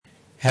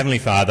Heavenly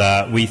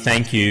Father, we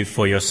thank you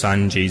for your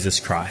Son, Jesus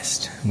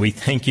Christ. We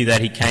thank you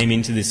that he came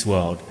into this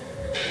world,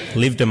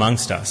 lived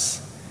amongst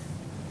us,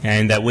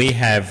 and that we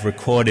have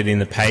recorded in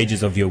the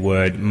pages of your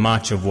word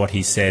much of what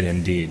he said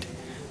and did.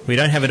 We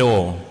don't have it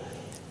all,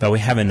 but we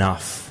have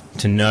enough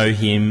to know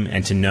him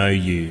and to know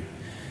you.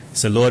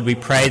 So Lord, we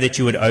pray that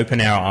you would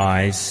open our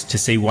eyes to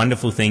see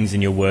wonderful things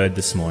in your word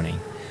this morning.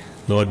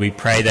 Lord, we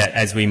pray that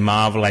as we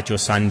marvel at your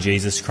Son,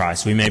 Jesus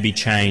Christ, we may be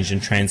changed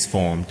and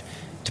transformed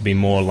to be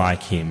more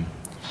like him.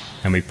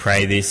 And we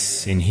pray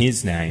this in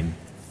his name.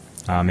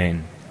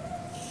 Amen.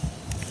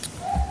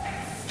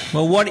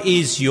 Well, what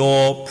is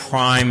your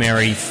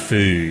primary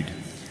food?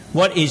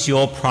 What is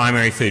your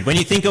primary food? When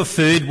you think of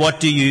food,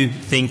 what do you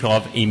think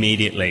of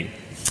immediately?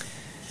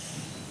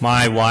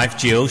 My wife,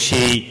 Jill,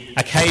 she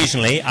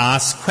occasionally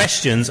asks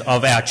questions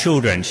of our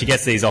children. She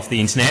gets these off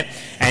the internet,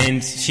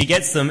 and she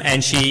gets them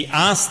and she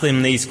asks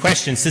them these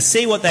questions to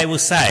see what they will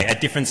say at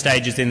different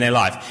stages in their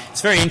life. It's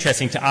very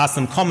interesting to ask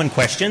them common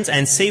questions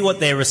and see what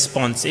their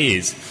response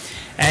is.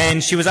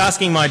 And she was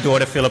asking my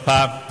daughter,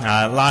 Philippa,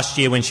 last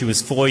year when she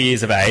was 4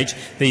 years of age,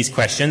 these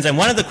questions. And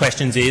one of the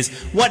questions is,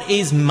 what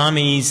is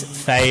Mummy's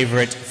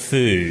favourite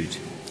food?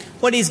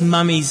 What is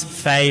Mummy's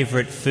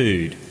favourite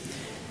food?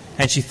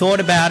 And she thought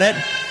about it,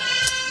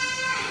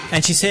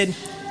 and she said,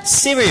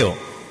 cereal.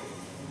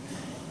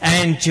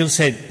 And Jill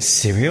said,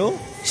 cereal?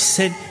 She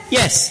said,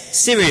 yes,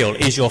 cereal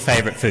is your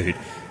favourite food.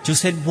 Jill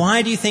said,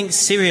 why do you think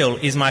cereal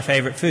is my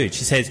favourite food?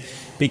 She says,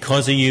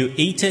 because you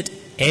eat it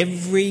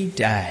every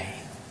day.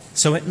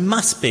 So it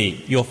must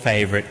be your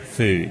favourite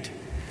food.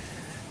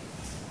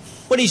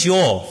 What is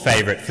your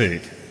favourite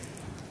food?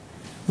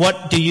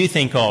 What do you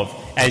think of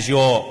as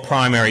your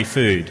primary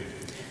food?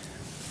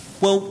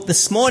 Well,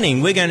 this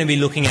morning we're going to be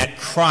looking at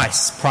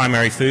Christ's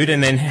primary food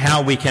and then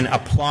how we can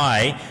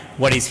apply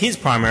what is his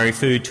primary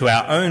food to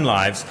our own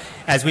lives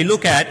as we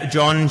look at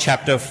John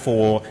chapter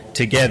 4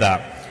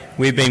 together.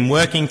 We've been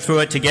working through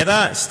it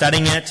together,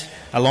 studying it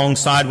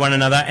alongside one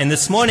another, and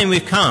this morning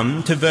we've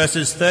come to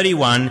verses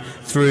 31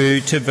 through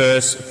to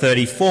verse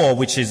 34,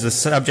 which is the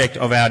subject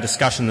of our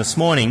discussion this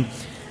morning,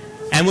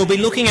 and we'll be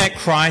looking at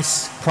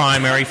Christ's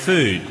primary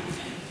food.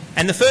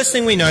 And the first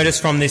thing we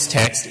notice from this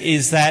text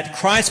is that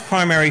Christ's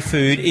primary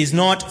food is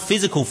not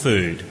physical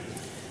food.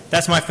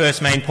 That's my first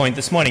main point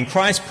this morning.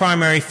 Christ's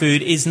primary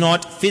food is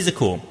not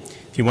physical.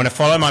 If you want to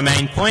follow my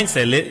main points,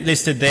 they're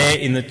listed there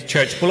in the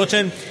church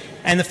bulletin.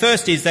 And the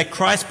first is that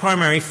Christ's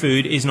primary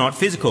food is not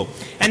physical.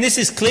 And this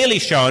is clearly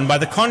shown by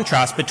the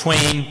contrast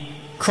between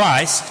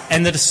Christ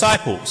and the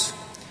disciples.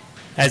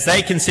 As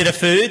they consider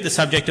food, the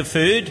subject of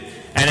food,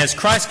 and as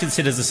Christ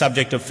considers the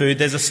subject of food,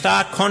 there's a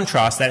stark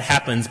contrast that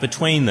happens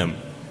between them.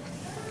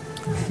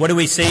 What do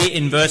we see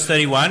in verse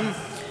 31?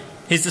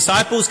 His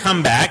disciples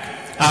come back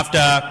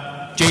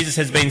after Jesus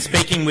has been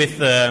speaking with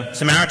the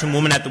Samaritan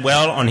woman at the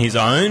well on his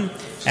own,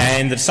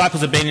 and the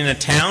disciples have been in a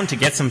town to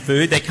get some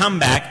food. They come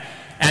back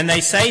and they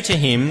say to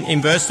him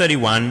in verse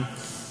 31,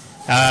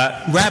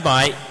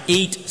 Rabbi,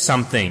 eat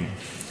something.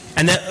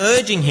 And they're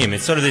urging him.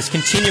 It's sort of this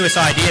continuous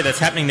idea that's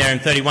happening there in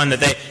 31, that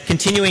they're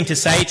continuing to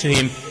say to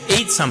him,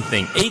 eat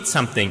something, eat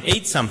something,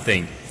 eat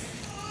something.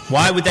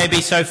 Why would they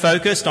be so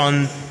focused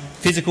on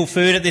physical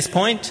food at this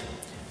point?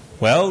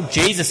 Well,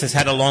 Jesus has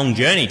had a long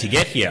journey to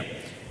get here.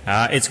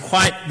 It's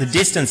quite the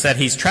distance that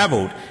he's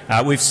travelled.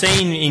 We've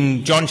seen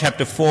in John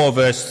chapter 4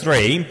 verse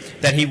 3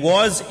 that he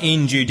was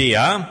in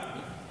Judea,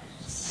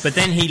 but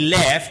then he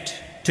left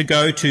to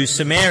go to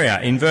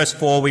Samaria. In verse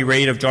 4 we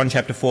read of John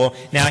chapter 4,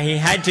 now he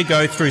had to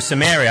go through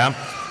Samaria,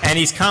 and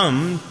he's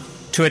come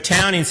to a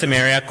town in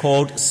Samaria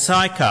called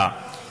Sychar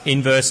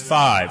in verse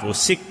 5, or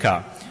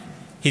Sychar.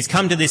 He's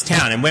come to this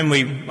town, and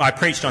when I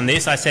preached on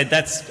this, I said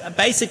that's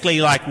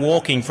basically like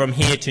walking from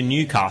here to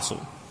Newcastle,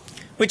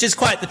 which is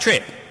quite the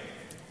trip.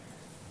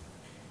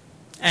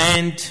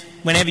 And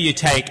whenever you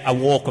take a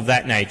walk of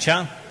that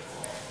nature,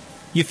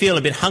 you feel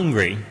a bit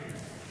hungry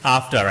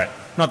after it.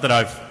 Not that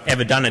I've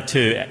ever done it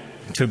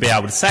to be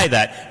able to say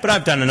that, but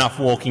I've done enough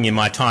walking in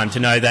my time to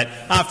know that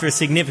after a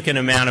significant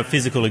amount of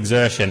physical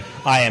exertion,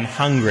 I am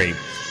hungry.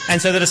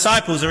 And so the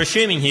disciples are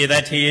assuming here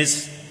that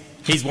he's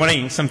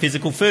wanting some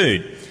physical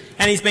food.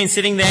 And he's been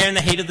sitting there in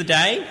the heat of the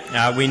day.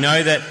 We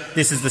know that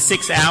this is the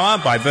 6th hour.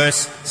 By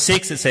verse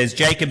 6 it says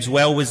Jacob's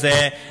well was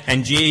there,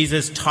 and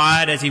Jesus,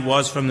 tired as he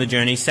was from the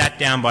journey, sat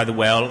down by the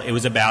well. It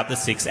was about the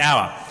 6th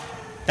hour.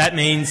 That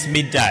means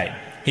midday.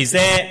 He's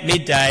there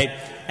midday,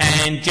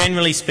 and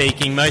generally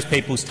speaking, most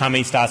people's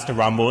tummy starts to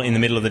rumble in the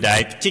middle of the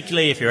day,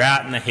 particularly if you're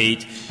out in the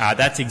heat.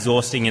 That's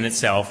exhausting in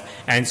itself.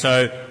 And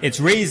so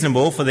it's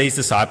reasonable for these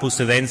disciples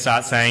to then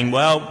start saying,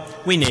 well,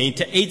 we need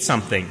to eat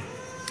something.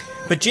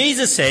 But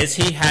Jesus says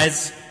he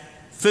has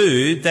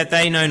food that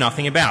they know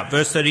nothing about.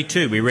 Verse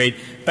 32 we read,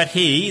 but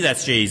he,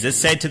 that's Jesus,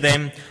 said to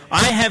them,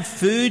 I have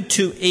food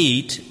to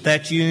eat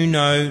that you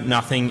know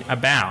nothing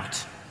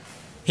about.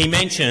 He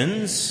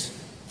mentions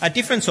a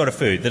different sort of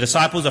food. The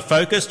disciples are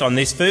focused on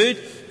this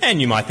food, and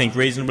you might think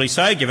reasonably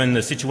so, given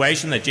the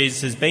situation that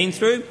Jesus has been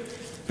through.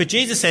 But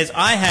Jesus says,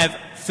 I have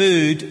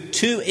food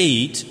to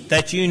eat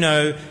that you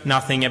know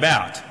nothing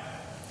about.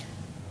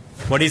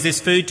 What is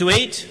this food to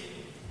eat?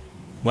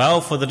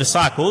 Well, for the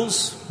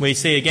disciples, we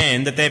see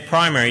again that their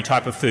primary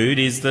type of food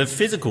is the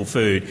physical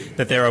food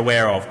that they're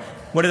aware of.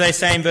 What do they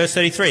say in verse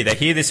 33? They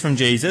hear this from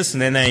Jesus,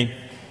 and then they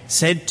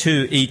said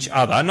to each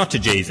other, not to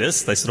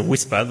Jesus, they sort of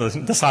whisper. The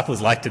disciples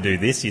like to do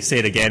this. You see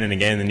it again and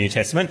again in the New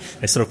Testament.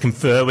 They sort of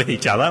confer with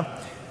each other.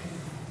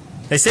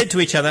 They said to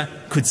each other,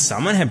 could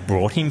someone have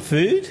brought him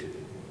food?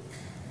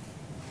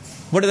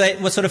 What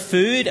sort of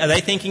food are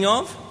they thinking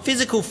of?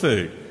 Physical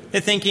food.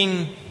 They're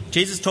thinking,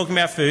 Jesus is talking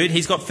about food.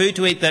 He's got food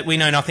to eat that we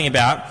know nothing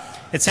about.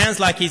 It sounds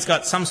like he's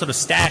got some sort of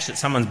stash that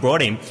someone's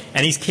brought him,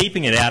 and he's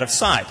keeping it out of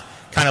sight.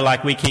 Kind of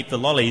like we keep the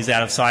lollies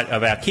out of sight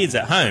of our kids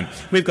at home.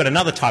 We've got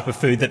another type of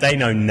food that they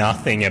know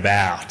nothing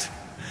about.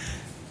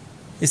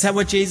 Is that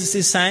what Jesus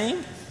is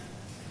saying?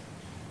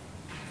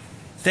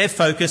 They're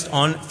focused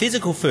on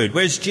physical food,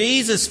 whereas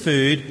Jesus'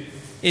 food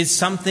is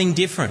something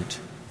different.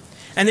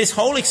 And this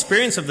whole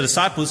experience of the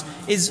disciples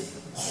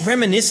is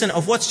reminiscent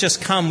of what's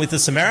just come with the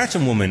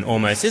Samaritan woman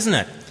almost, isn't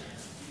it?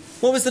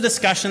 What was the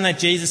discussion that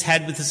Jesus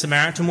had with the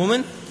Samaritan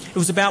woman? It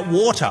was about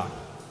water.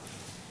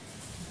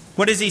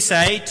 What does he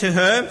say to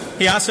her?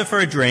 He asks her for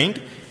a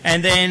drink,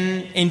 and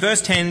then in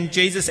verse 10,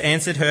 Jesus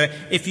answered her,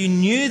 if you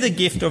knew the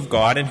gift of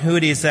God and who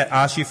it is that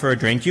asks you for a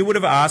drink, you would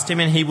have asked him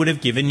and he would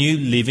have given you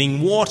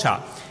living water.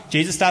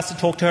 Jesus starts to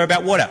talk to her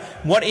about water.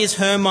 What is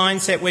her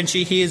mindset when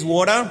she hears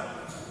water?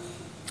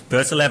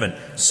 Verse 11,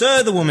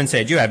 Sir, the woman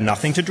said, you have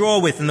nothing to draw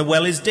with and the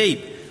well is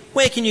deep.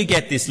 Where can you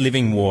get this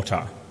living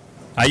water?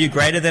 Are you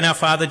greater than our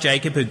father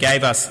Jacob, who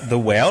gave us the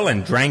well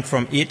and drank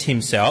from it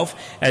himself,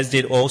 as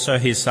did also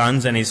his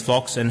sons and his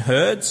flocks and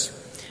herds?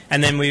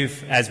 And then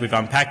as we've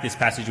unpacked this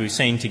passage, we've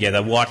seen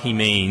together what he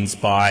means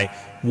by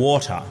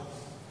water.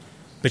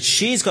 But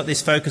she's got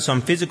this focus on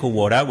physical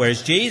water,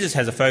 whereas Jesus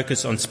has a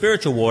focus on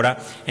spiritual water.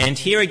 And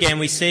here again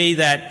we see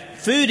that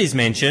food is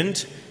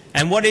mentioned.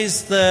 And what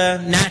is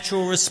the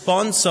natural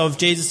response of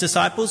Jesus'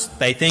 disciples?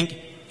 They think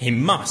he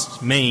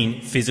must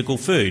mean physical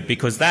food,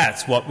 because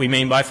that's what we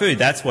mean by food.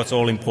 That's what's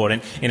all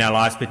important in our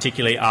lives,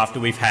 particularly after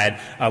we've had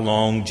a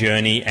long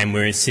journey and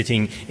we're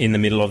sitting in the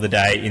middle of the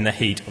day, in the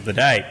heat of the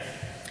day.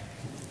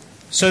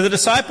 So the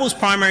disciples'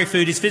 primary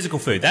food is physical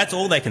food. That's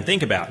all they can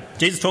think about.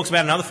 Jesus talks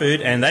about another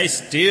food and they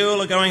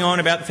still are going on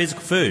about the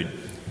physical food.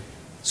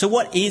 So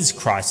what is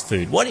Christ's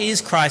food? What is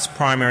Christ's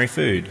primary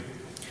food?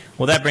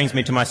 Well, that brings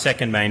me to my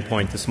second main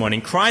point this morning.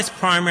 Christ's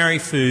primary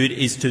food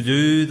is to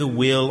do the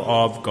will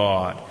of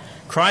God.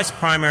 Christ's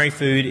primary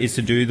food is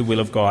to do the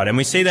will of God. And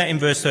we see that in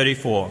verse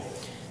 34.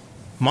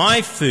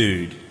 My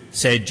food,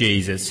 said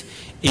Jesus,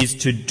 is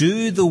to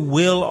do the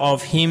will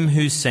of him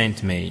who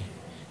sent me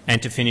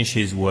and to finish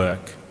his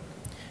work.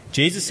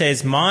 Jesus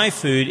says, my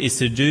food is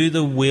to do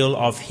the will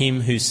of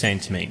him who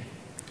sent me.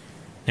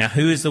 Now,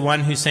 who is the one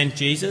who sent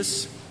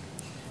Jesus?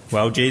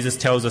 Well, Jesus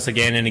tells us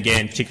again and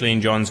again, particularly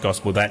in John's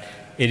Gospel, that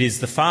it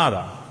is the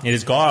Father, it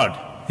is God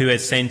who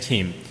has sent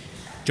him.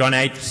 John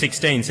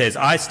 8:16 says,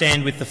 I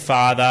stand with the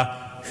Father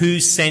who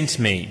sent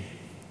me.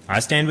 I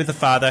stand with the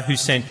Father who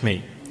sent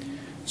me.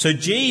 So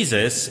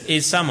Jesus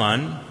is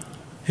someone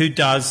who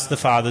does the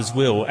Father's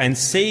will and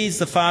sees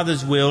the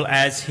Father's will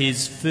as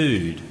his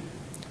food,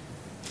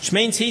 which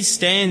means he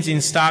stands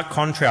in stark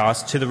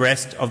contrast to the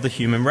rest of the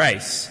human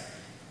race.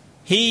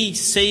 He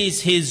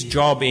sees his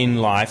job in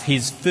life,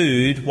 his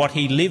food, what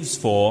he lives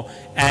for,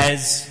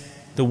 as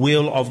the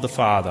will of the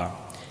Father.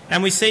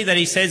 And we see that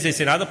he says this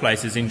in other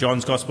places in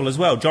John's Gospel as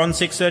well. John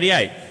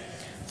 6:38.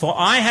 For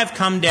I have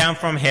come down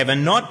from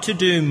heaven not to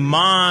do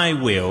my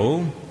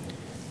will,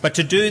 but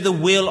to do the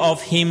will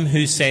of him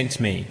who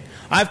sent me.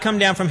 I've come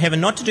down from heaven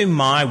not to do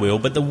my will,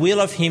 but the will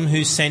of him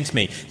who sent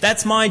me.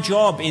 That's my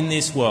job in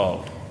this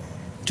world,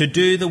 to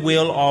do the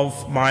will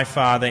of my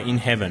Father in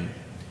heaven.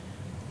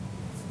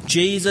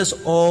 Jesus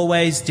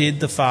always did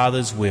the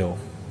Father's will.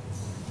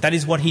 That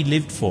is what he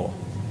lived for.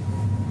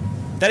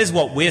 That is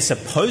what we're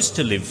supposed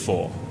to live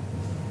for.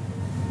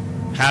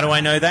 How do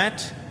I know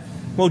that?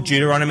 Well,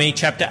 Deuteronomy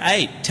chapter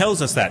 8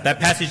 tells us that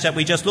passage that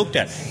we just looked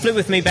at. Flip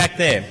with me back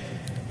there.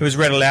 It was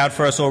read aloud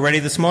for us already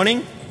this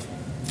morning.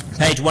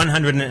 Page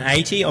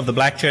 180 of the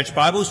Black Church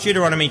Bibles,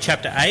 Deuteronomy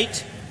chapter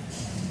 8.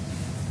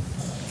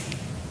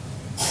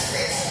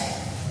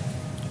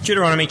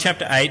 Deuteronomy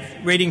chapter 8,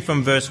 reading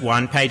from verse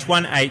 1, page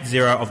 180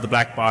 of the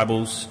Black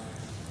Bibles.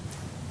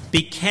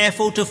 Be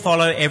careful to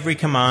follow every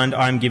command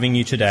I am giving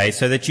you today,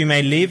 so that you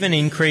may live and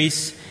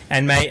increase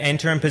and may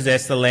enter and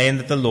possess the land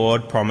that the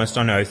Lord promised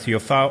on oath to your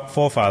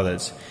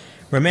forefathers.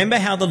 Remember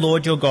how the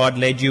Lord your God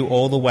led you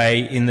all the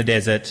way in the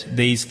desert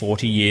these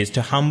 40 years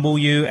to humble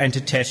you and to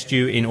test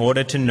you in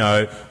order to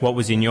know what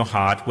was in your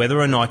heart,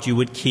 whether or not you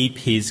would keep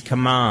his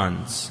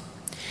commands.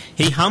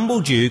 He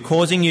humbled you,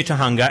 causing you to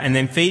hunger, and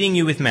then feeding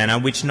you with manna,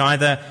 which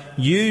neither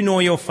you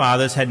nor your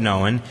fathers had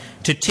known,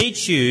 to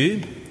teach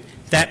you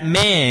that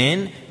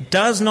man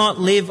does not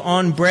live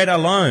on bread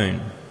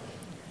alone,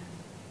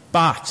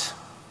 but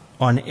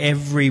on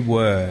every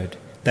word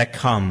that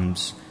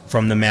comes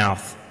from the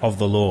mouth of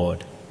the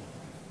Lord.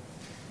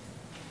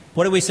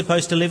 What are we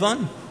supposed to live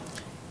on?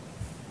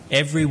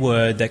 every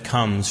word that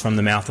comes from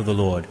the mouth of the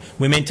Lord.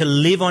 We're meant to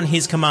live on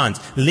his commands,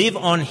 live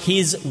on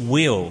his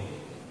will.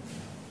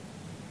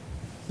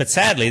 But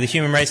sadly, the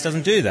human race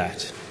doesn't do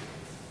that.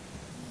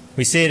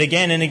 We see it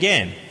again and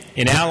again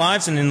in our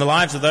lives and in the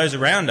lives of those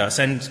around us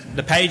and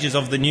the pages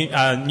of the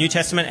New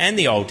Testament and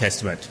the Old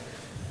Testament.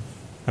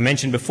 I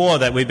mentioned before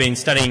that we've been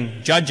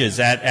studying Judges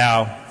at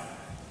our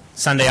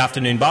Sunday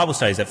afternoon Bible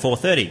studies at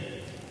 4:30.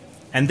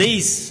 And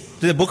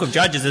the book of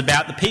Judges is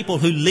about the people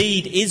who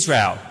lead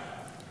Israel.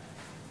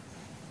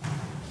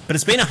 But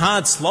it's been a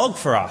hard slog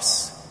for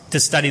us to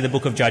study the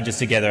book of Judges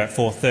together at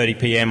 4:30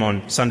 p.m.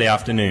 on Sunday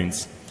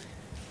afternoons.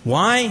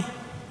 Why?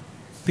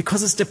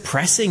 Because it's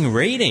depressing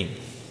reading.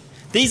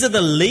 These are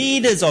the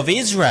leaders of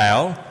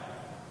Israel,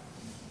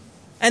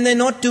 and they're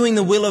not doing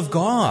the will of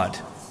God.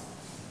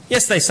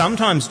 Yes, they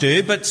sometimes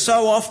do, but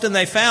so often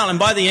they fail. And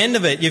by the end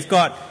of it, you've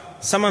got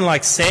someone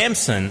like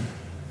Samson,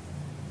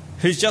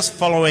 who's just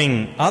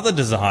following other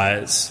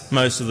desires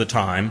most of the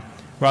time,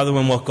 rather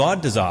than what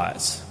God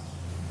desires.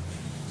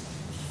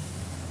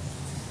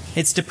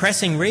 It's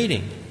depressing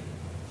reading.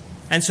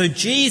 And so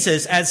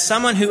Jesus, as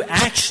someone who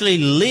actually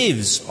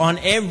lives on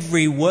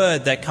every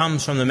word that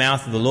comes from the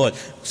mouth of the Lord,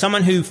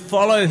 someone who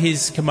follows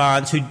his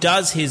commands, who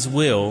does his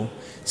will,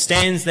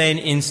 stands then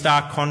in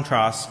stark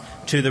contrast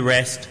to the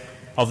rest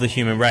of the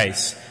human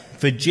race.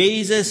 For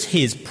Jesus,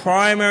 his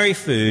primary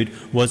food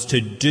was to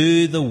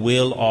do the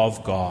will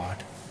of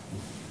God.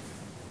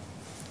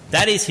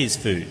 That is his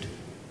food.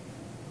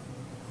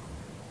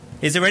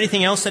 Is there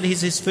anything else that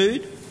is his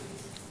food?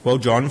 Well,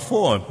 John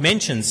 4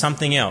 mentions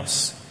something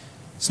else.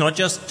 It's not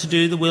just to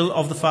do the will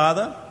of the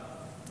Father,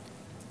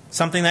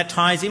 something that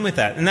ties in with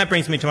that. And that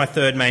brings me to my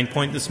third main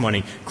point this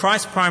morning.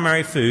 Christ's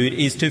primary food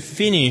is to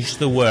finish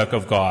the work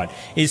of God,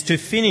 is to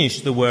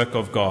finish the work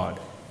of God.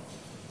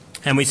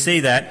 And we see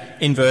that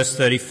in verse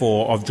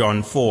 34 of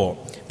John 4.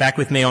 Back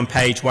with me on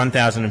page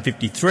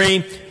 1053,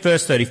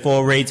 verse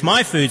 34 reads,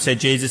 "My food,"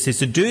 said Jesus, "is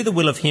to do the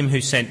will of him who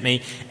sent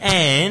me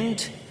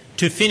and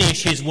to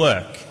finish his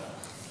work."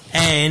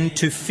 And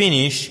to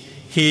finish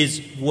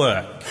his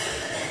work.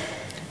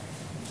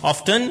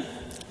 Often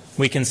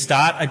we can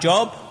start a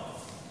job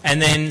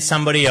and then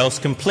somebody else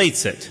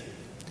completes it.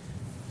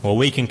 Or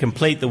we can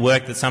complete the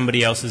work that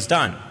somebody else has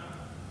done.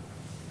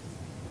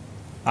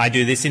 I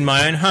do this in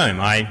my own home.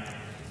 I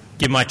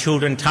give my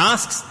children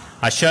tasks,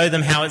 I show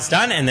them how it's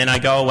done, and then I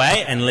go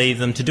away and leave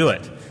them to do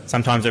it.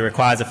 Sometimes it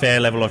requires a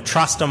fair level of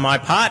trust on my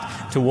part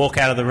to walk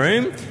out of the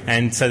room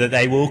and so that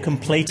they will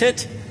complete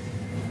it.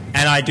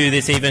 And I do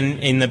this even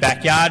in the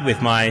backyard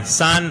with my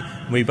son.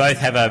 We both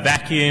have a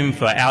vacuum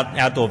for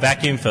outdoor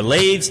vacuum for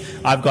leaves.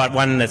 I've got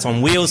one that's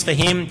on wheels for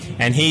him,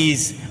 and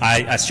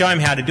I show him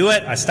how to do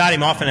it. I start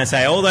him off and I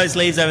say, "All those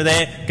leaves over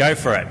there, go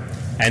for it."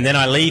 And then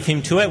I leave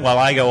him to it while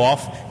I go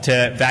off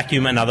to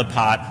vacuum another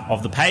part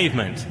of the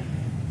pavement.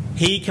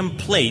 He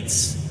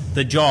completes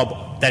the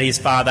job that his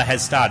father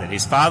has started.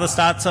 His father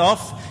starts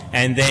off,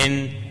 and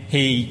then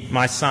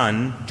my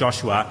son,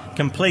 Joshua,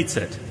 completes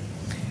it.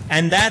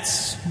 And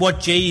that's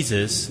what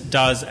Jesus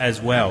does as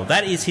well.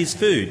 That is his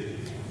food.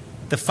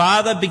 The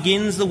Father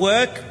begins the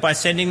work by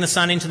sending the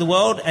Son into the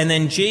world, and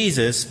then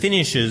Jesus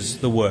finishes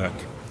the work.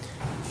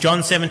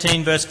 John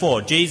 17 verse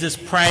 4, Jesus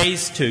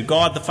prays to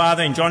God the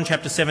Father in John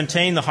chapter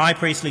 17, the high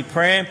priestly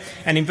prayer.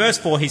 And in verse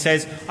 4 he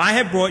says, "I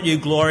have brought you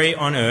glory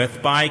on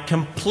earth by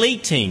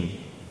completing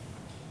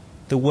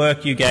the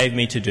work you gave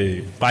me to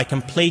do." By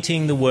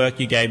completing the work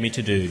you gave me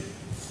to do.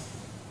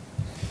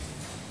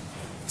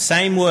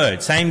 Same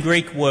word, same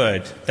Greek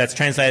word that's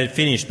translated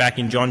finished back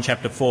in John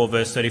chapter 4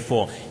 verse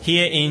 34.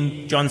 Here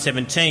in John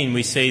 17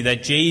 we see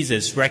that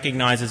Jesus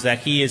recognises that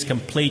he is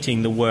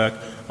completing the work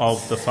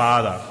of the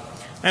Father.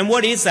 And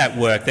what is that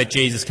work that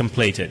Jesus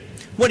completed?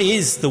 What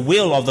is the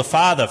will of the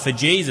Father for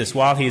Jesus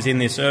while he is on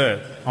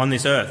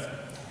this earth?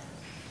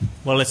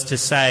 Well, it's to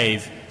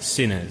save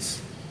sinners.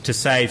 To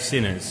save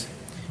sinners.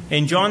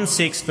 In John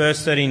 6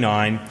 verse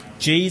 39,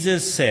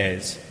 Jesus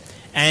says,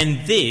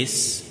 "And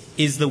this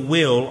is the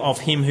will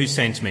of him who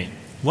sent me."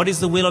 What is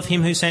the will of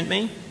him who sent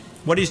me?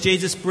 What is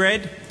Jesus'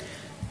 bread?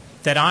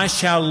 "That I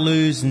shall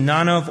lose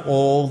none of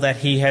all that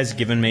he has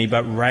given me,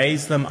 but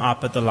raise them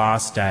up at the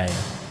last day."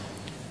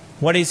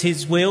 What is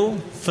his will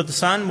for the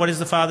Son? What is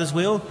the Father's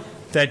will?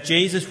 That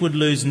Jesus would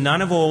lose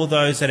none of all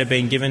those that have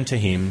been given to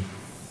him,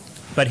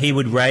 but he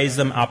would raise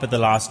them up at the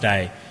last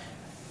day.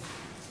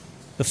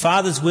 The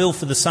Father's will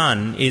for the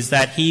Son is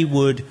that he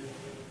would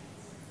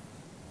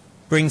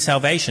bring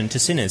salvation to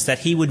sinners, that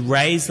he would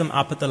raise them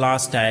up at the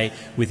last day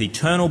with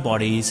eternal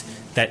bodies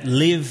that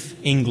live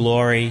in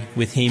glory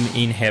with him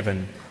in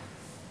heaven.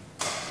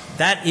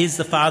 That is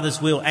the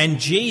Father's will, and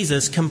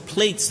Jesus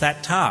completes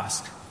that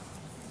task.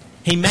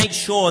 He makes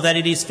sure that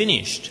it is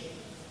finished.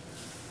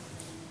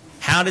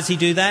 How does he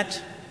do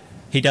that?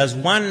 He does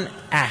one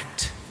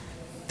act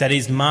that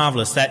is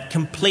marvellous, that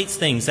completes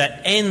things,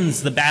 that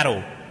ends the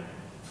battle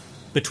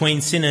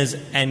between sinners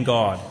and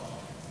God.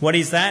 What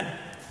is that?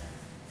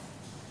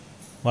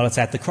 Well, it's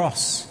at the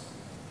cross.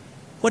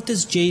 What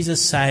does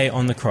Jesus say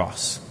on the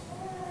cross?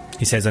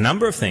 He says a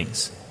number of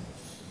things.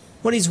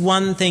 What is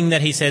one thing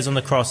that he says on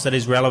the cross that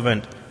is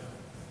relevant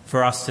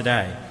for us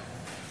today?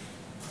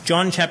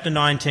 John chapter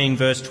 19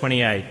 verse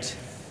 28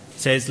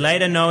 says,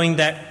 later knowing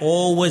that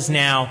all was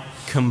now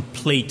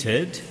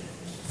completed,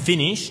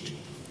 finished,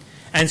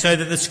 and so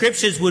that the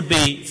scriptures would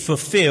be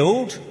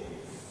fulfilled,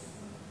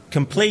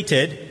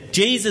 completed,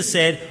 Jesus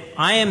said,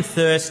 I am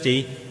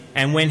thirsty.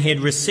 And when he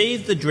had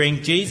received the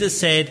drink, Jesus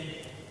said,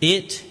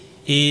 it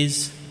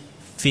is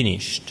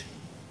finished.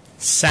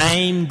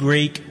 Same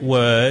Greek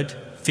word,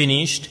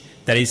 finished,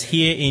 that is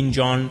here in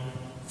John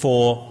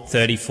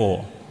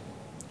 4:34.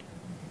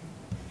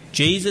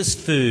 Jesus'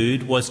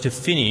 food was to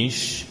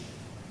finish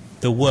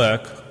the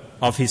work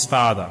of his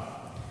Father.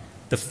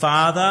 The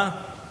Father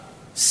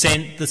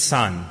sent the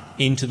Son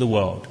into the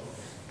world.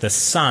 The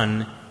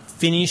Son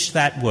finished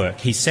that work.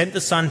 He sent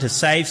the Son to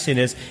save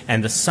sinners,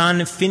 and the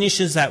Son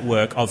finishes that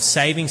work of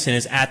saving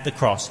sinners at the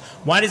cross.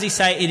 Why does he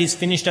say it is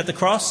finished at the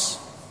cross?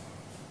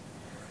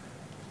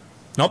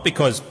 Not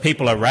because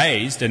people are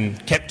raised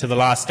and kept to the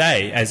last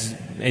day, as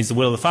is the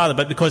will of the Father,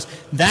 but because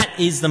that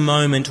is the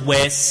moment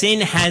where sin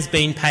has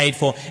been paid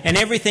for, and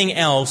everything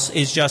else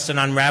is just an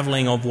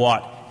unravelling of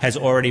what has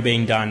already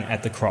been done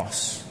at the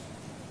cross.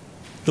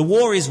 The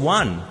war is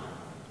won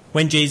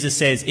when Jesus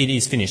says it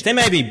is finished. There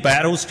may be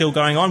battles still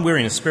going on. We're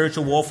in a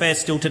spiritual warfare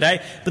still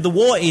today, but the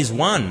war is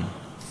won.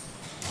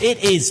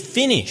 It is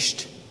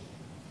finished.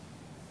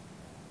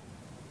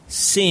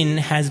 Sin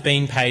has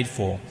been paid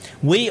for.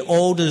 We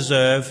all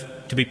deserve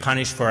to be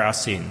punished for our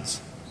sins.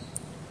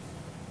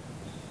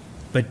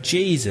 But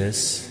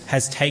Jesus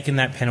has taken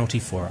that penalty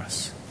for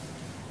us.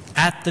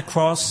 At the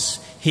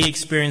cross, he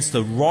experienced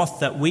the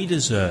wrath that we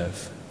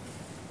deserve.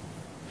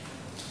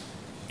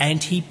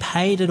 And he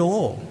paid it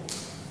all.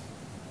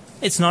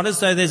 It's not as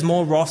though there's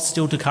more wrath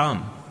still to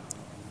come.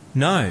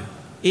 No,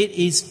 it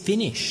is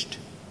finished.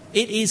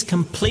 It is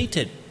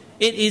completed.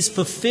 It is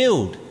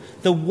fulfilled.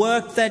 The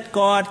work that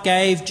God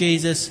gave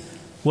Jesus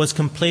was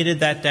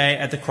completed that day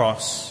at the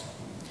cross.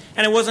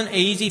 And it wasn't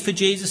easy for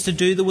Jesus to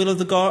do the will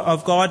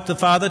of God the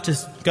Father, to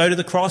go to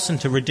the cross and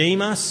to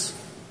redeem us.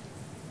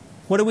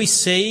 What do we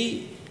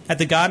see at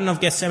the Garden of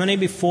Gethsemane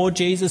before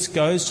Jesus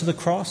goes to the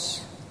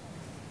cross?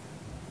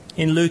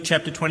 In Luke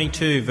chapter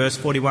 22, verse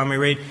 41, we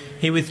read,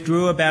 he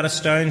withdrew about a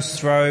stone's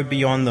throw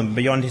beyond them,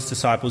 beyond his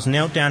disciples,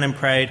 knelt down and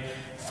prayed,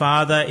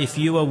 Father, if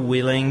you are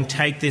willing,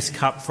 take this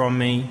cup from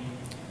me,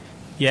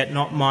 yet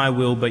not my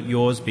will but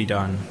yours be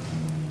done.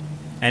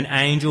 An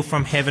angel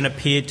from heaven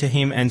appeared to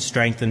him and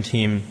strengthened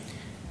him,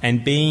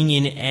 and being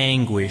in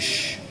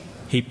anguish,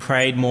 he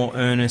prayed more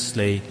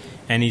earnestly,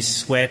 and his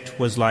sweat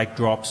was like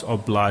drops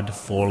of blood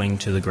falling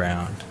to the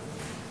ground.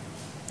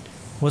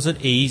 Was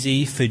it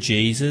easy for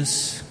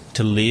Jesus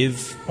to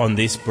live on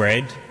this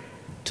bread,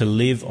 to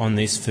live on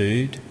this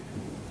food,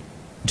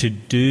 to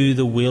do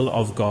the will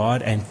of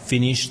God and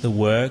finish the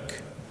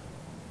work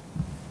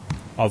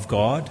of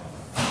God?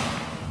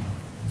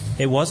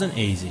 It wasn't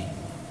easy.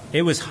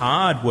 It was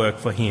hard work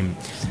for him,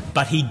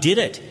 but he did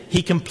it.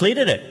 He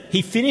completed it.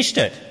 He finished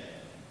it.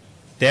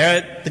 There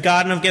at the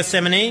Garden of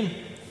Gethsemane,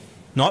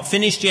 not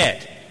finished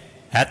yet.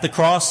 At the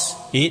cross,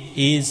 it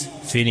is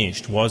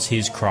finished, was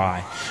his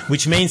cry.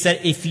 Which means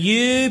that if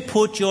you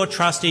put your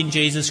trust in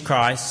Jesus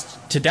Christ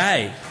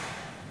today,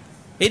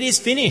 it is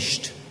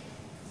finished.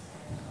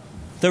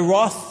 The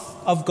wrath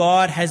of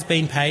God has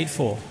been paid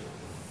for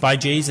by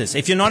Jesus.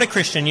 If you're not a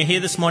Christian, you're here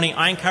this morning,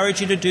 I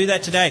encourage you to do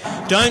that today.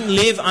 Don't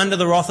live under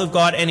the wrath of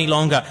God any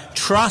longer.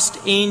 Trust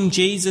in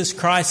Jesus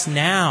Christ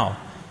now.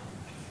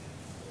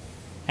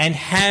 And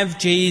have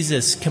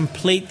Jesus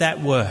complete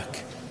that work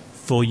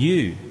for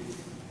you,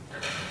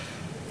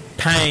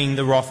 paying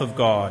the wrath of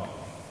God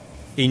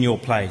in your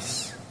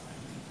place.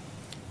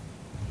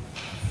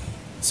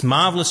 It's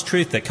marvellous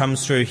truth that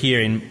comes through here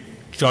in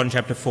John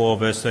chapter 4,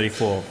 verse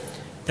 34,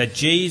 that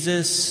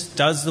Jesus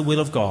does the will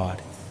of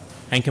God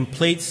and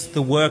completes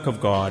the work of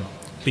God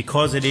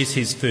because it is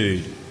his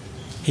food.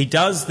 He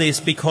does this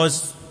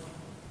because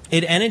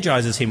it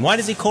energizes him. Why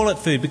does he call it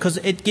food? Because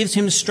it gives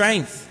him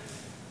strength.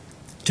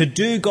 To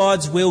do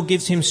God's will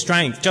gives him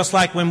strength. Just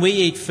like when we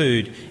eat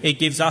food, it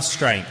gives us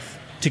strength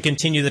to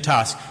continue the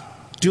task.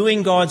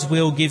 Doing God's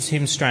will gives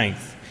him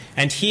strength.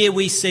 And here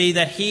we see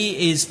that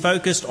he is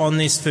focused on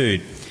this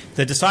food.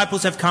 The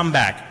disciples have come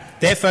back.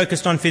 They're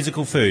focused on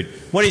physical food.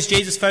 What is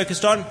Jesus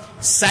focused on?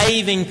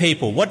 Saving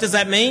people. What does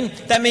that mean?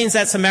 That means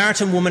that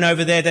Samaritan woman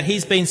over there that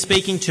he's been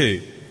speaking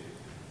to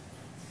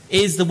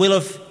is the will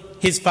of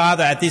his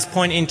Father at this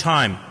point in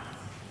time.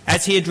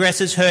 As he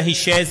addresses her, he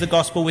shares the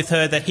gospel with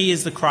her that he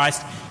is the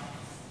Christ,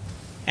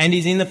 and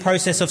he's in the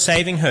process of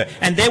saving her.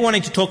 And they're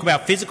wanting to talk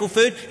about physical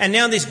food. And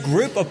now this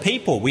group of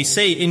people, we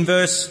see in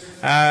verse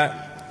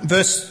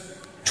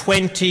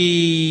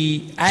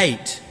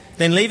 28,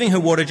 then leaving her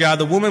water jar,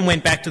 the woman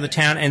went back to the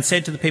town and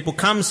said to the people,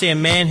 come see a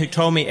man who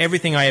told me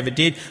everything I ever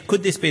did.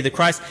 Could this be the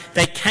Christ?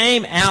 They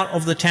came out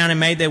of the town and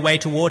made their way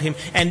toward him.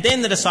 And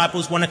then the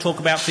disciples want to talk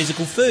about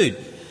physical food.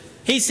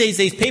 He sees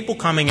these people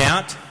coming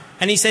out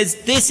and he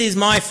says, this is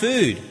my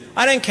food.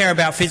 I don't care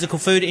about physical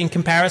food in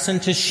comparison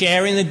to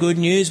sharing the good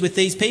news with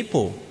these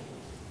people.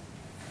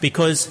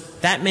 because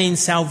that means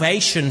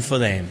salvation for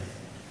them.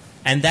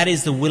 And that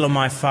is the will of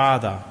my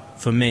Father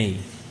for me,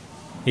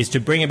 is to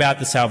bring about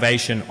the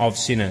salvation of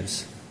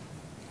sinners.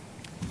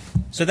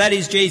 So that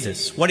is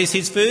Jesus. What is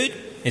his food?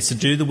 It's to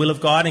do the will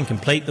of God and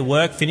complete the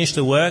work, finish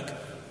the work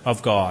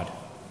of God.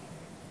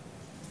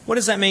 What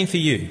does that mean for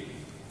you?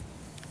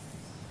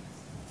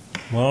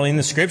 Well, in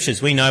the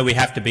Scriptures, we know we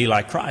have to be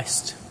like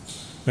Christ.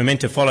 We're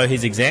meant to follow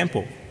his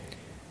example.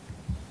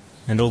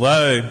 And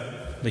although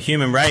the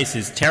human race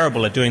is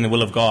terrible at doing the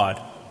will of God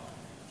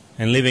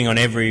and living on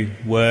every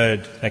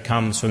word that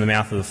comes from the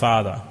mouth of the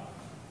Father,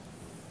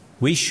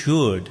 we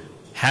should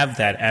have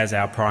that as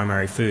our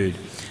primary food.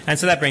 And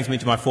so that brings me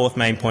to my fourth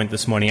main point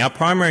this morning. Our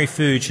primary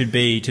food should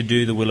be to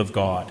do the will of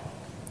God.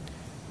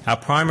 Our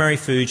primary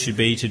food should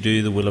be to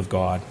do the will of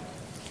God.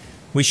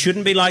 We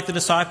shouldn't be like the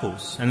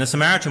disciples and the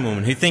Samaritan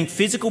woman who think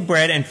physical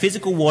bread and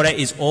physical water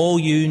is all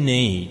you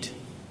need.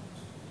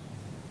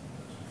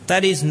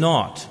 That is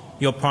not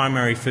your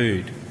primary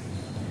food.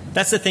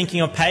 That's the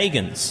thinking of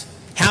pagans.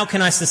 How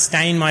can I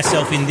sustain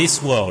myself in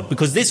this world?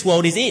 Because this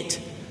world is it.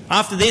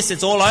 After this,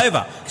 it's all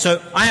over.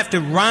 So I have to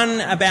run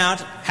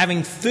about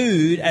having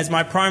food as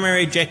my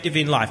primary objective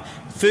in life.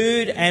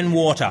 Food and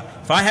water.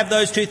 If I have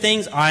those two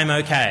things, I'm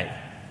okay.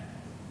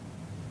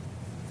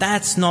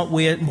 That's not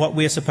what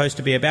we're supposed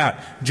to be about.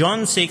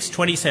 John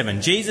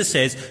 6:27, Jesus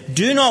says,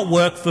 "Do not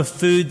work for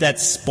food that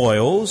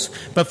spoils,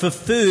 but for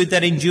food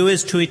that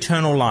endures to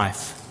eternal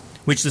life,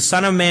 which the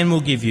Son of Man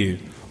will give you.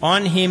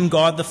 On him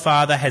God the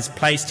Father has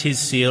placed his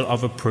seal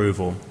of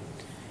approval."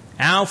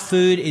 Our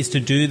food is to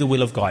do the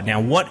will of God. Now,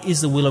 what is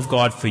the will of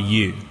God for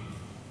you?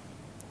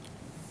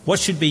 What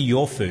should be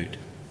your food?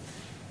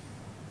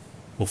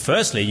 Well,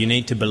 firstly, you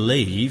need to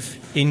believe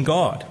in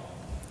God.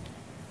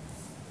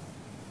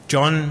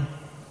 John's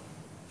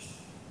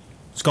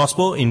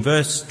Gospel, in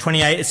verse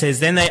 28, it says,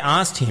 "Then they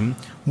asked him,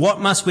 'What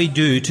must we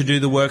do to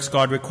do the works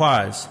God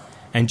requires?'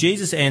 And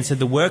Jesus answered,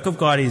 'The work of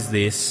God is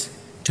this,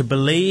 to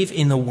believe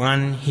in the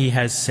one he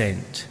has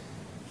sent.'"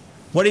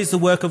 What is the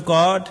work of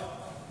God?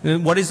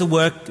 What is the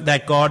work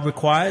that God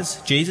requires?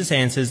 Jesus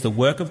answers, "The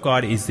work of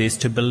God is this,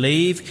 to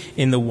believe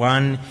in the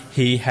one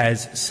he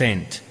has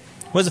sent."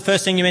 What's the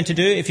first thing you're meant to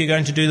do if you're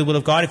going to do the will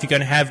of God, if you're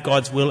going to have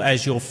God's will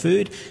as your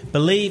food?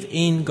 Believe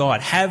in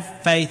God. Have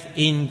faith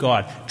in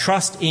God.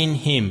 Trust in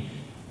him.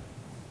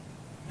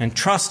 And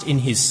trust in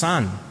his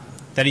Son,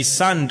 that his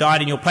Son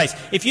died in your place.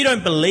 If you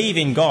don't believe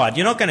in God,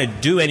 you're not going to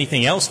do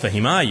anything else for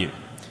him, are you?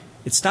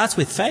 It starts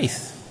with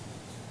faith.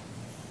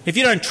 If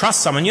you don't trust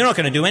someone, you're not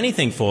going to do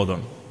anything for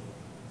them.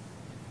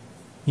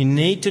 You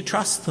need to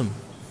trust them.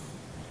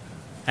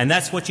 And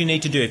that's what you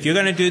need to do. If you're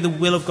going to do the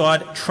will of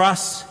God,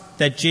 trust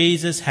that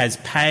Jesus has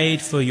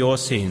paid for your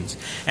sins.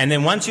 And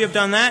then once you have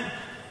done that,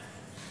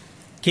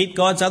 keep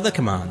God's other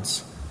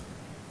commands.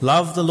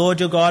 Love the Lord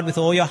your God with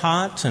all your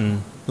heart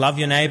and love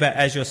your neighbour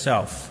as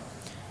yourself.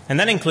 And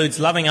that includes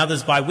loving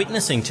others by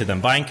witnessing to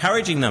them, by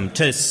encouraging them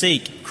to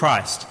seek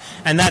Christ.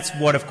 And that's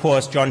what, of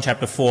course, John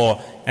chapter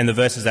 4 and the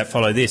verses that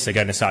follow this are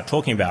going to start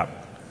talking about.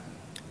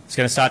 It's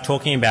going to start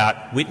talking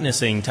about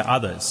witnessing to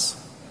others,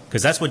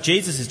 because that's what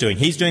Jesus is doing.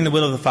 He's doing the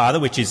will of the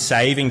Father, which is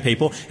saving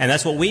people, and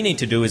that's what we need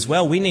to do as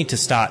well. We need to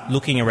start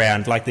looking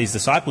around like these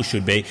disciples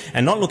should be,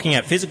 and not looking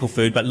at physical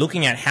food, but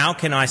looking at how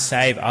can I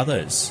save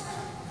others.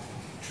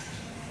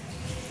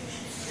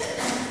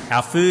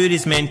 Our food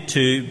is meant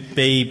to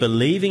be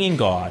believing in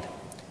God,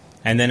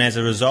 and then as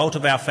a result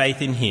of our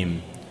faith in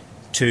him,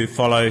 to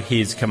follow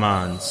his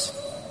commands.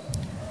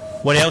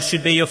 What else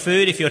should be your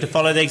food if you're to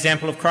follow the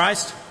example of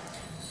Christ?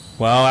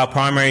 Well, our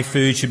primary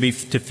food should be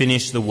to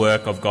finish the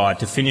work of God,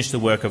 to finish the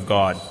work of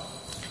God.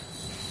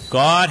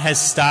 God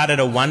has started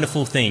a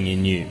wonderful thing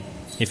in you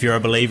if you're a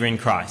believer in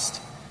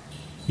Christ.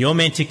 You're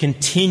meant to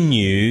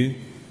continue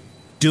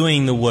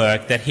doing the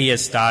work that he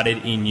has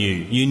started in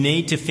you. You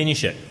need to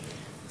finish it.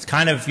 It's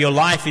kind of, your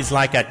life is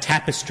like a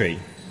tapestry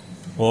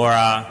or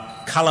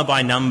a colour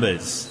by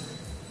numbers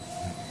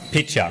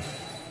picture.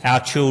 Our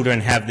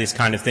children have this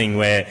kind of thing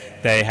where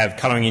they have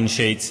colouring in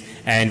sheets,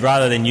 and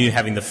rather than you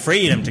having the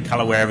freedom to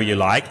colour wherever you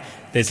like,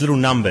 there's little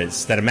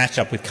numbers that are matched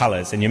up with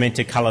colours, and you're meant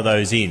to colour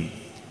those in.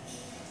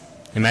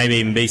 There may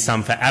even be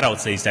some for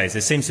adults these days.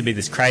 There seems to be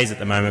this craze at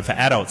the moment for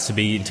adults to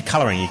be into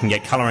colouring. You can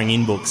get colouring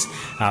in books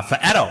for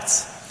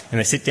adults,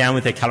 and they sit down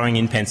with their colouring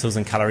in pencils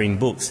and colour in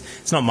books.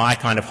 It's not my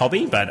kind of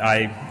hobby, but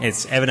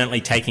it's evidently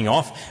taking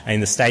off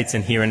in the States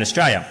and here in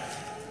Australia.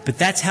 But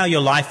that's how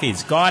your life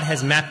is. God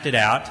has mapped it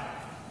out,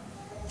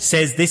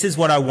 says this is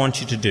what I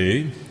want you to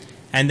do,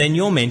 and then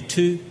you're meant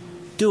to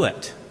do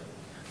it.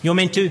 You're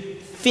meant to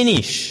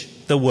finish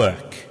the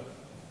work.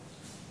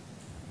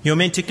 You're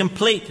meant to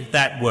complete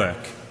that work.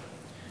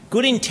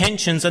 Good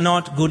intentions are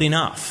not good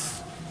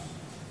enough.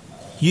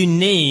 You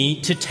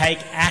need to take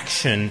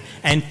action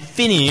and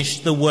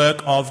finish the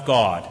work of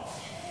God.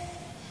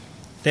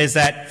 There's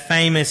that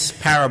famous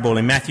parable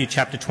in Matthew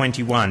chapter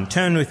 21.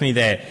 Turn with me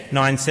there,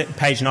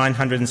 page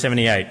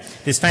 978.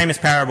 This famous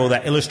parable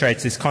that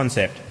illustrates this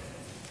concept.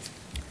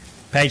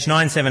 Page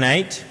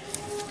 978,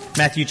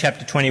 Matthew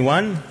chapter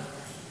 21,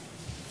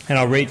 and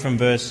I'll read from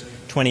verse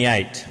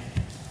 28.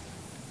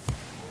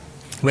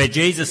 where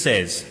Jesus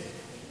says,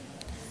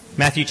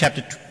 Matthew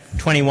chapter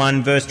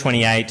 21, verse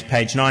 28,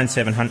 page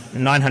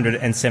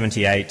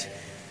 978.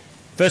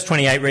 Verse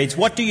 28 reads,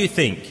 "What do you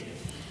think?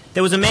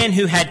 There was a man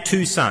who had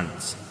 2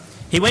 sons.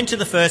 He went to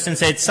the first and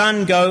said,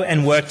 'Son, go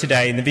and work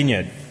today in the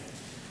vineyard.'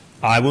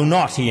 'I will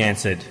not,' he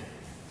answered.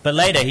 But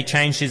later he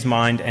changed his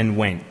mind and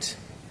went.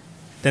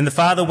 Then the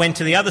father went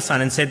to the other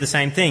son and said the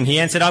same thing. He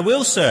answered, 'I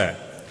will, sir.'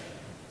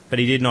 But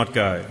he did not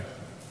go.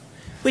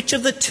 Which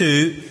of the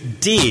 2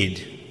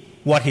 did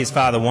what his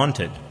father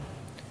wanted?"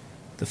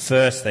 "The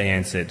first," they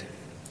answered.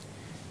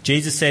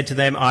 Jesus said to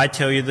them, "I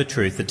tell you the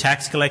truth. The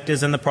tax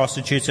collectors and the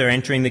prostitutes are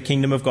entering the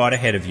kingdom of God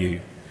ahead of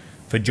you.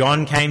 For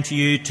John came to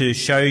you to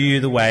show you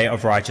the way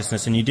of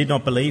righteousness, and you did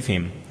not believe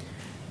him.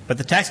 But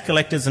the tax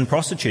collectors and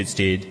prostitutes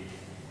did.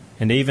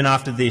 And even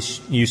after this,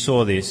 you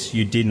saw this,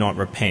 you did not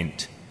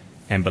repent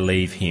and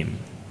believe him."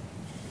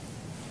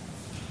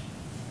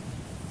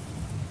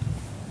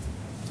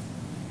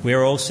 We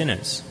are all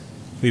sinners.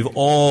 We've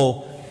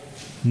all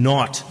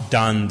not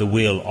done the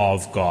will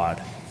of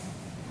God.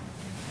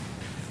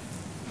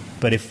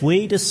 But if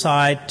we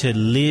decide to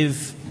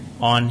live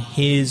on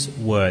his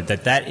word,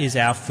 that is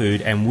our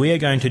food, and we are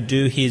going to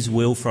do his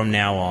will from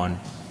now on,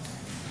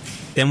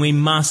 then we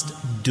must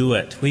do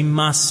it. We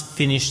must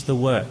finish the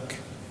work.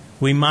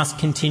 We must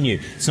continue.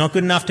 It's not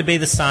good enough to be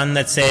the son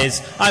that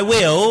says, "I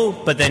will,"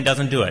 but then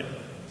doesn't do it.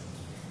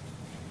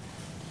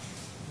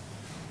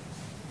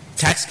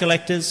 Tax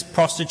collectors,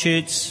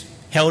 prostitutes,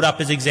 held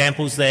up as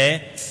examples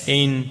there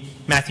in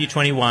Matthew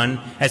 21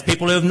 as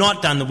people who have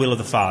not done the will of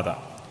the Father.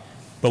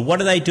 But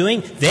what are they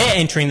doing? They're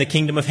entering the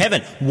kingdom of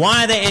heaven.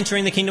 Why are they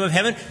entering the kingdom of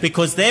heaven?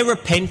 Because they're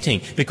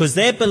repenting, because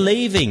they're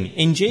believing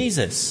in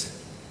Jesus,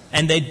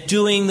 and they're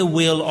doing the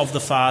will of the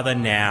Father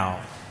now.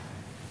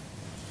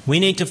 We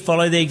need to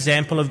follow the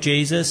example of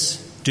Jesus,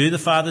 do the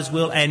Father's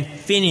will, and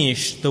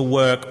finish the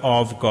work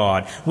of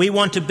God. We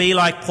want to be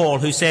like Paul,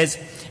 who says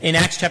in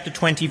Acts chapter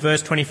 20,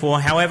 verse 24,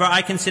 "However,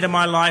 I consider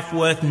my life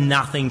worth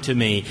nothing to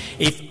me,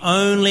 if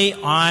only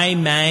I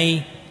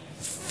may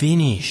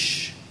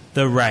finish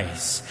the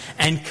race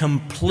and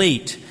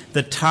complete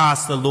the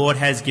task the Lord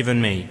has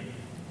given me,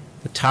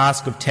 the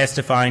task of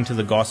testifying to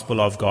the gospel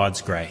of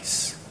God's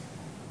grace."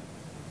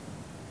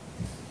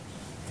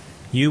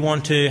 You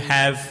want to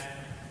have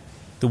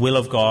the will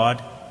of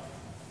God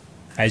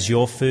as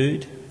your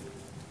food?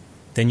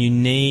 Then you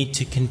need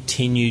to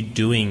continue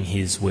doing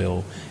his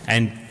will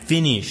and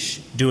finish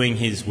doing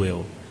his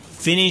will.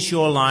 Finish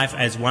your life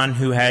as one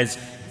who has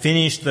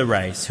finished the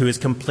race, who has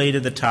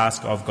completed the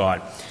task of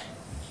God.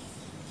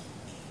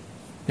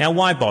 Now,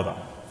 why bother?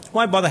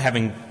 Why bother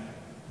having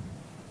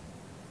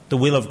the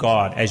will of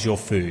God as your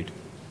food?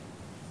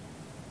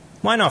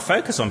 Why not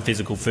focus on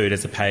physical food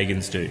as the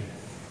pagans do?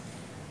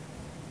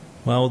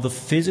 Well, the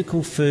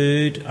physical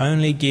food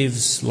only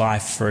gives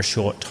life for a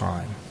short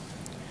time,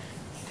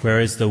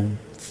 whereas the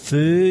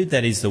food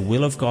that is the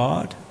will of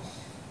God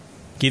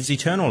gives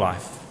eternal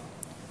life.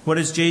 What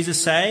does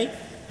Jesus say?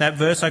 That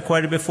verse I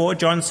quoted before,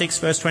 John 6,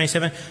 verse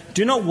 27,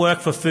 "Do not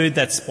work for food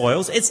that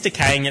spoils, it's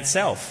decaying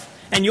itself,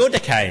 and you're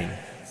decaying."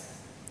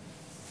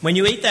 When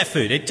you eat that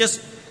food, it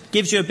just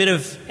gives you a bit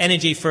of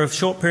energy for a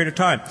short period of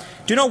time.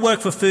 "Do not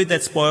work for food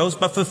that spoils,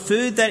 but for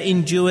food that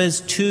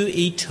endures to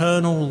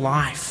eternal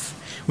life,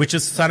 which the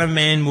Son of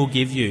Man will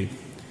give you."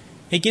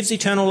 It gives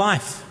eternal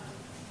life.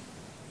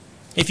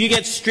 If you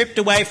get stripped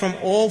away from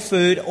all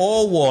food,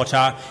 all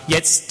water,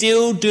 yet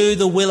still do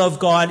the will of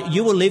God,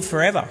 you will live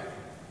forever.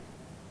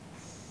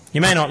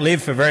 You may not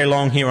live for very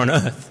long here on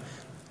earth,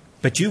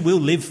 but you will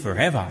live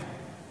forever,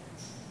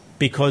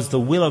 because the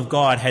will of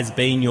God has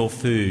been your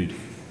food.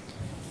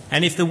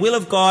 And if the will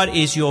of God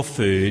is your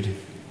food,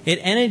 it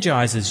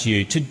energizes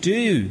you to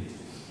do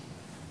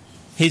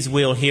his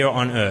will here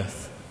on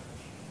earth.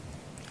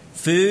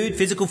 Food,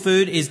 physical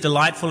food, is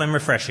delightful and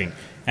refreshing.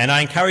 And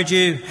I encourage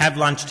you, have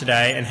lunch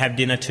today and have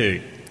dinner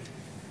too.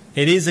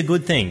 It is a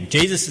good thing.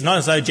 Jesus, it's not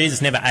as though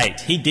Jesus never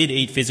ate. He did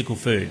eat physical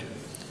food.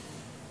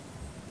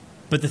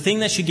 But the thing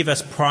that should give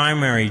us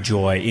primary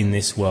joy in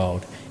this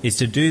world is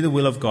to do the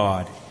will of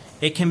God.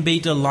 It can be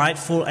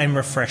delightful and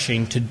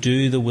refreshing to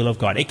do the will of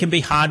God. It can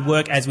be hard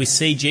work, as we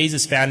see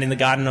Jesus found in the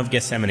Garden of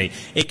Gethsemane.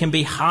 It can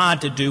be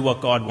hard to do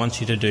what God wants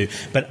you to do.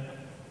 But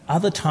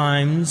other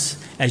times,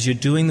 as you're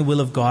doing the will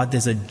of God,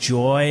 there's a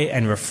joy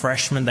and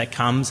refreshment that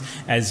comes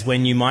as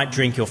when you might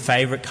drink your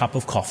favourite cup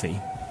of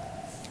coffee.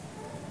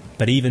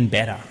 But even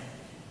better,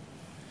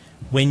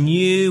 when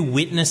you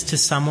witness to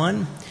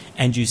someone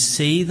and you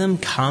see them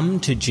come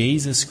to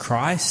Jesus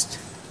Christ,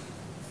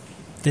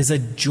 there's a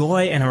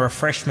joy and a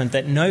refreshment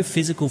that no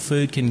physical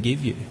food can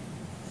give you.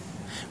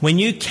 When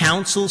you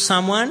counsel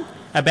someone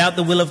about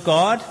the will of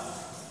God,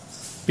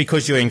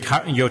 because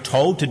you're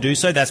told to do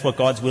so, that's what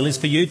God's will is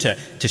for you,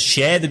 to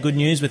share the good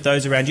news with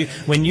those around you.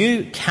 When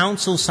you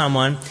counsel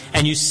someone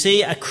and you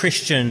see a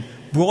Christian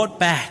brought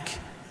back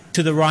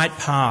to the right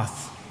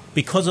path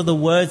because of the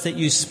words that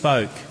you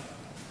spoke,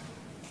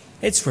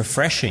 it's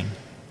refreshing.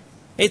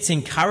 It's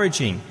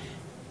encouraging.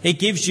 It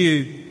gives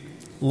you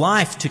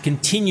life to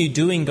continue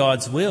doing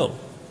God's will.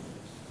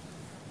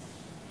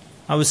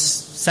 I was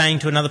saying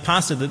to another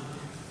pastor that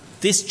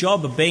this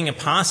job of being a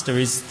pastor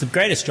is the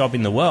greatest job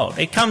in the world.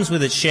 It comes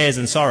with its shares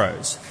and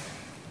sorrows.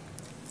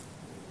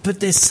 But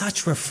there's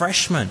such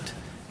refreshment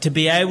to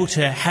be able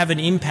to have an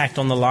impact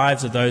on the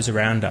lives of those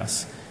around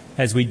us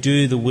as we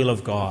do the will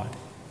of God.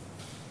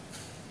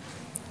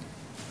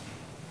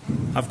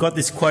 I've got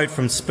this quote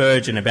from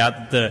Spurgeon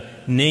about the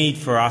need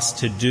for us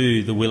to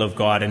do the will of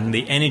God and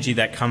the energy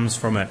that comes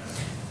from it.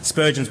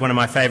 Spurgeon's one of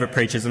my favourite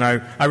preachers, and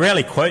I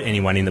rarely quote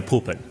anyone in the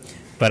pulpit,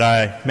 but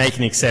I make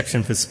an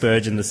exception for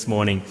Spurgeon this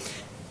morning,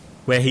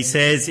 where he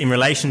says, in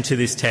relation to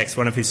this text,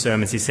 one of his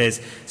sermons, he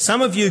says,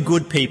 "Some of you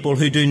good people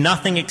who do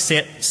nothing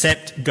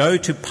except go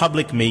to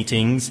public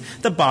meetings,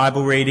 the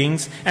Bible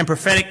readings and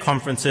prophetic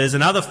conferences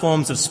and other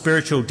forms of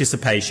spiritual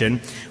dissipation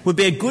would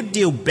be a good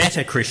deal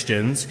better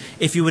Christians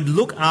if you would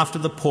look after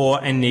the poor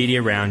and needy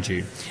around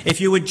you,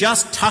 if you would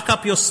just tuck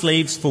up your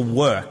sleeves for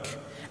work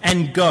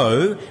and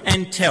go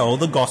and tell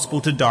the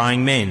gospel to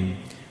dying men.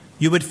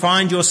 You would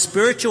find your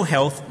spiritual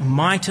health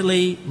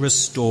mightily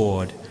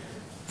restored.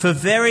 For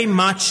very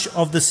much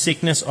of the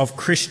sickness of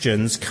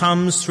Christians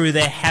comes through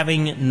their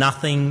having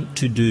nothing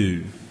to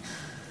do.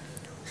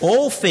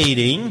 All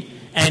feeding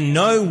and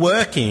no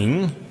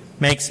working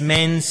makes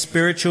men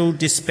spiritual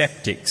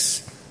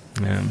dyspeptics."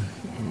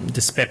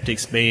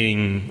 Dyspeptics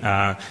being...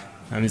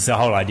 it's the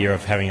whole idea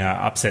of having an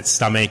upset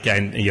stomach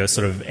and you're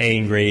sort of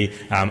angry,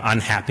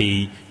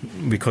 unhappy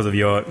because of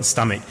your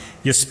stomach.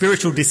 Your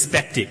spiritual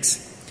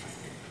dyspeptics.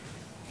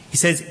 He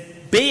says,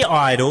 "Be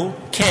idle,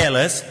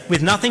 careless,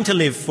 with nothing to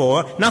live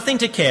for, nothing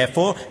to care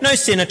for, no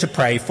sinner to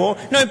pray for,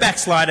 no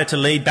backslider to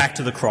lead back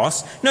to the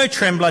cross, no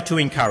trembler to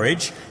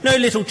encourage, no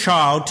little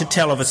child to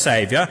tell of a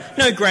Saviour,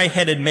 no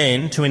grey-headed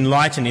men to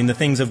enlighten in the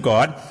things of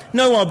God,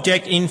 no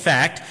object, in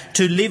fact,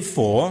 to live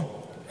for.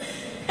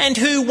 And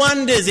who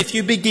wonders if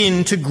you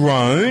begin to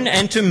groan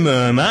and to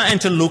murmur and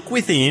to look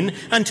within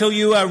until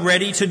you are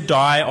ready to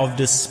die of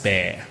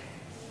despair?"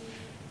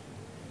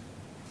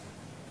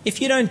 If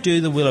you don't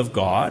do the will of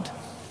God,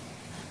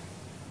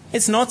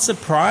 it's not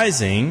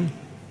surprising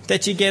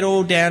that you get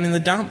all down in the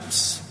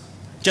dumps.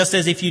 Just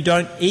as if you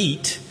don't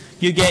eat,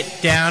 you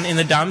get down in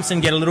the dumps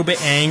and get a little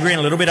bit angry and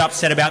a little bit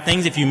upset about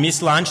things. If you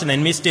miss lunch and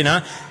then miss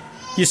dinner,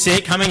 you see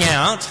it coming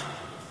out.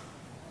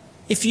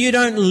 If you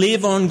don't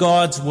live on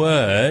God's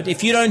word,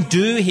 if you don't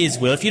do his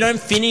will, if you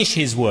don't finish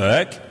his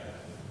work,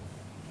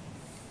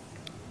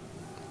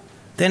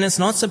 then it's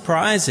not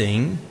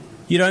surprising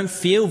you don't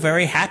feel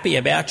very happy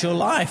about your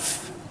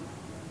life.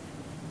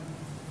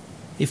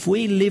 If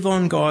we live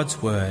on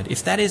God's word,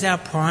 if that is our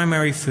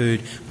primary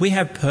food, we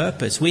have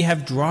purpose, we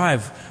have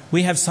drive,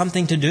 we have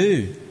something to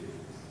do.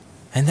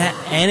 And that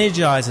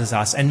energizes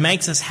us and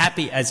makes us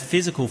happy as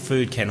physical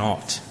food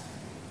cannot.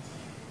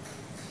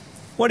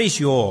 What is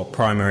your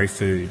primary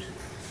food?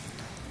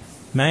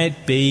 May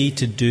it be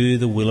to do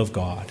the will of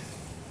God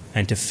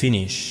and to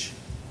finish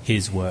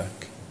his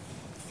work.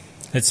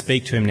 Let's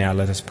speak to him now.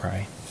 Let us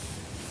pray.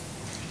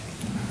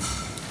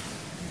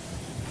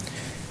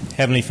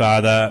 Heavenly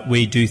Father,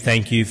 we do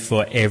thank you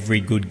for every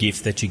good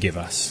gift that you give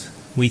us.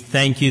 We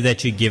thank you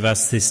that you give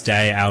us this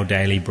day our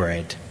daily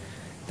bread,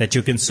 that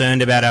you're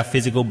concerned about our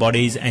physical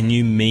bodies and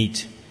you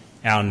meet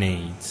our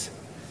needs.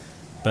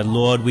 But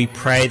Lord, we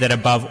pray that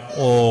above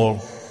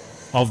all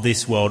of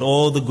this world,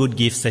 all the good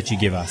gifts that you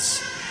give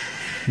us,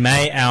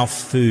 may our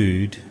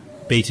food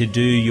be to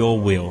do your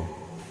will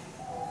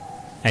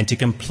and to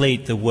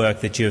complete the work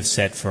that you have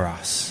set for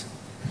us.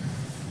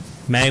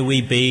 May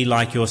we be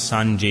like your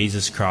Son,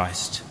 Jesus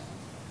Christ.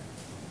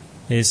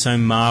 It is so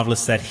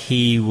marvellous that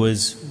he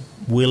was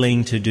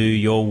willing to do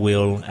your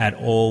will at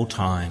all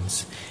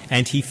times,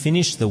 and he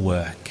finished the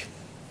work.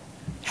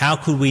 How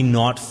could we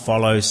not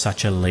follow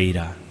such a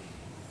leader?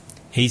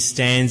 He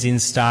stands in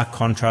stark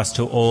contrast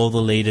to all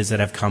the leaders that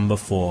have come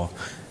before.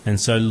 And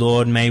so,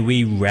 Lord, may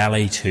we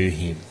rally to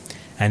him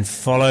and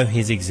follow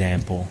his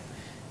example,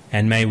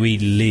 and may we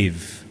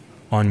live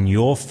on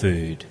your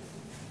food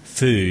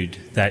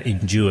that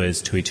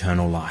endures to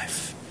eternal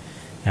life.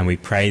 And we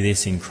pray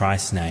this in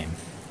Christ's name.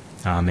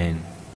 Amen.